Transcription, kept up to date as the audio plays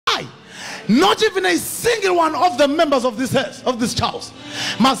Not even a single one of the members of this house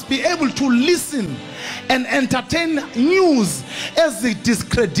must be able to listen and entertain news as they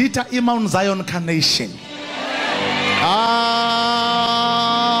discredit Mount Zion Carnation.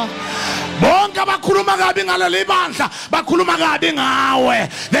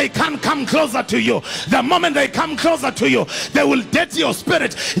 They can't come closer to you. The moment they come closer to you, they will deaden your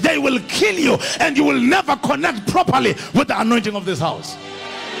spirit, they will kill you, and you will never connect properly with the anointing of this house.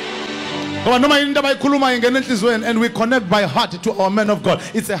 And we connect by heart to our men of God.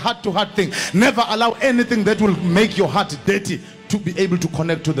 It's a heart-to-heart thing. Never allow anything that will make your heart dirty to be able to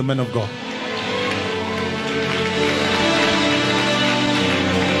connect to the men of God.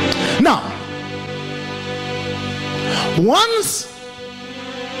 Now, once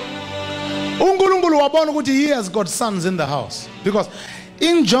uNkulunkulu wabona ukuthi he has got sons in the house, because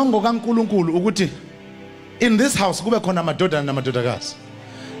in injongo kaNkulunkulu ukuthi in this house kube khona amadoda namadodakazi.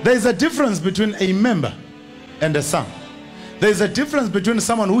 There is a difference between a member and a son. There is a difference between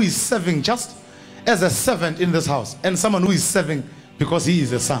someone who is serving just as a servant in this house and someone who is serving because he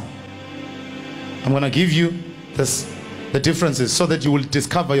is a son. I'm going to give you the differences so that you will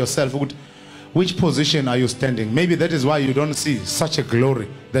discover yourself which position are you standing. Maybe that is why you don't see such a glory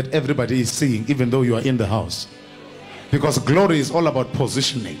that everybody is seeing even though you are in the house, because glory is all about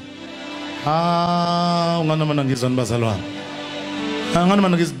positioning. Do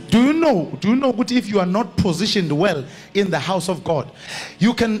you know if you are not positioned well in the house of God,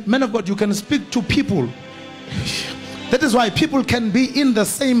 you can, men of God, you can speak to people. That is why people can be in the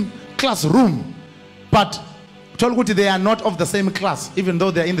same classroom, but they are not of the same class, even though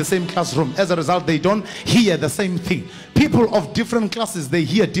they are in the same classroom. As a result, they don't hear the same thing. People of different classes, they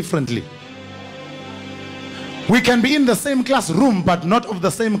hear differently. We can be in the same classroom, but not of the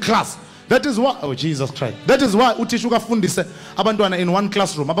same class. That is why, oh Jesus Christ, that is why utishuka fundise abantwana in one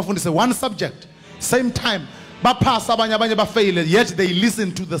classroom, abafundise one subject, same time, bapass abanye bafeyile, yet they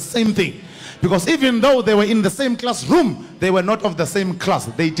listen to the same thing, because even though they were in the same classroom, they were not of the same class.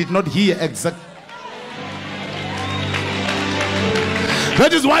 They did not hear exactly.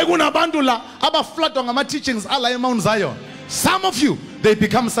 That is why kunabantula abaflatwa ngama teachings ala Mount Zion. Some of you, they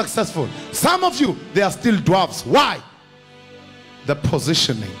become successful. Some of you, they are still dwarfs. Why? The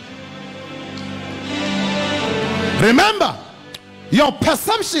positioning. Remember, your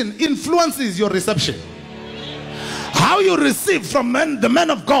perception influences your reception. How you receive from the man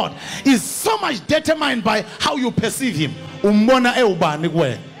of God is so much determined by how you perceive him.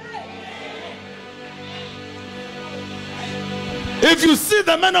 If you see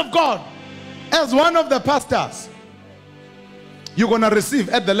the man of God as one of the pastors, you're going to receive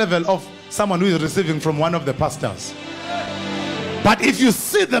at the level of someone who is receiving from one of the pastors. But if you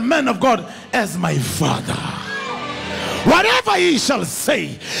see the man of God as my father, whatever he shall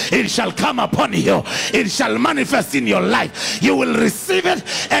say, it shall come upon you. It shall manifest in your life. You will receive it,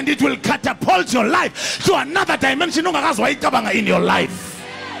 and it will catapult your life to another dimension in your life.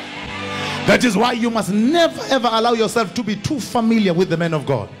 That is why you must never ever allow yourself to be too familiar with the man of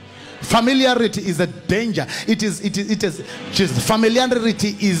God. Familiarity is a danger.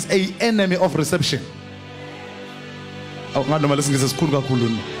 Familiarity is an enemy of reception.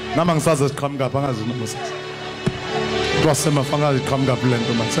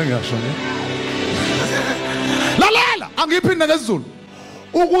 Lalela angiphinde ngesiZulu.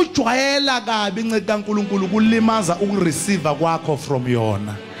 Ukujwayela kabi inceda kaNkulunkulu kulimaza ukureceive kwakho from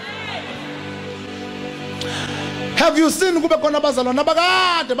yona. Have you seen kube khona abazalwana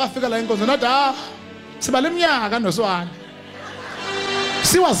abakade bafika la enkonzo nathi sibale iminyaka noswane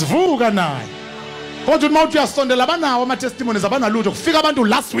siwazivuka naye, kodwa uma uthi uyasondela abanawo ama testimonies abanalutho. Kufika abantu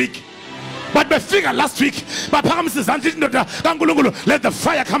last week, but befika last week baphakamisa izandla indoda kaNkulunkulu, let the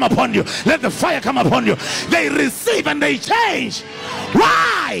fire come upon you, let the fire come upon you. They receive and they change.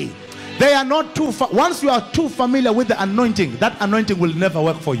 Why? They are not too once you are too familiar with the anointing, that anointing will never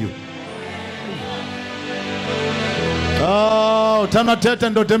work for you. Oh, tana teta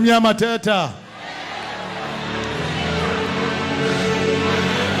ndo temnyama teta.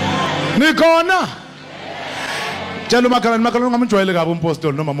 Nikona. Tshela umakhalani ngamjwayele kabi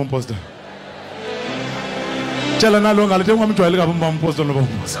umpostoli noma umpostoli. Tshela nalo ngale ngamjwayele kabi umpostoli noma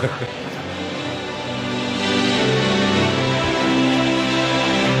umpostoli.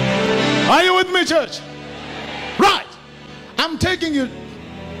 Are you with me, church? Right. I'm taking you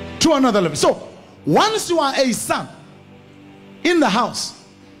to another level. So, once you are a son in the house,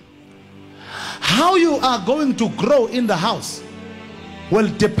 how you are going to grow in the house will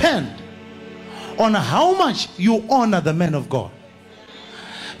depend on how much you honor the man of God.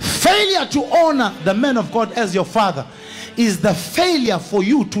 Failure to honor the man of God as your father is the failure for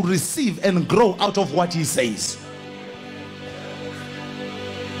you to receive and grow out of what he says.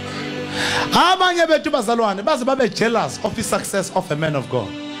 Abanye bethu bazalwane baze babe jealous of the success of a man of God.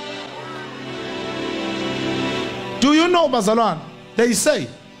 Do you know, bazalwane, they say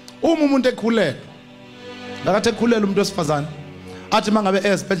umuntu ekhuleka ngakathe ekhulela umuntu wesifazane athi mangabe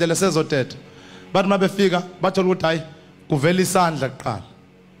ezibhedlela sezothetha bathi mabefika bathola ukuthi hayi kuvela isandla kuqala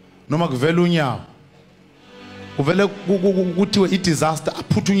noma kuvela unyawo kuvele kuthiwe i-disaster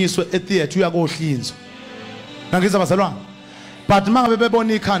aphuthunyiswe e-theatre uyakohlinzwa nangiza bazalwane. But mangabe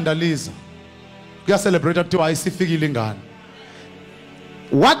bebona ikhanda liza kuyacelebrate kuthiwa hayi sifikile ingane.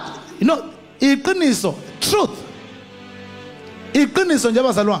 What, you know, iqiniso, truth, iqiniso nje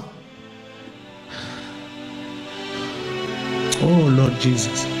bazalwane. Oh Lord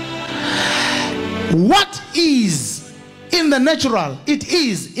Jesus. What is in the natural, it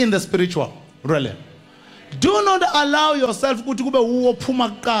is in the spiritual realm. Do not allow yourself ukuthi kube uwophuma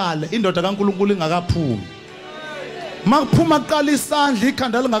kuqala indoda kaNkulunkulu ingakaphumi. Makuphuma kuqala isandla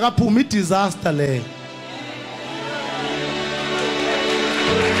ikhanda lingakaphumi i-disaster leyo.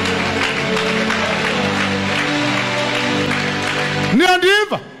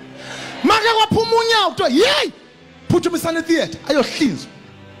 Niyandiva? Make kwaphuma unyawo kuthiwa yey phuthumisana e-theatre ayohlinzwa.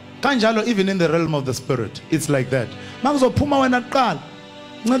 Kanjalo even in the realm of the spirit, it's like that. Makuzophuma wena kuqala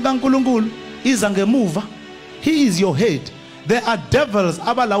nceda kaNkulunkulu iza ngemuva. He is your head. There are devils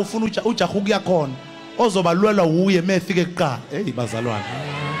abala ufuna ujaha ukuya khona ozobalwela uye mefike kuqala. Hey bazalwane.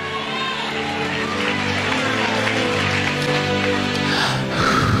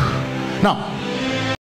 Now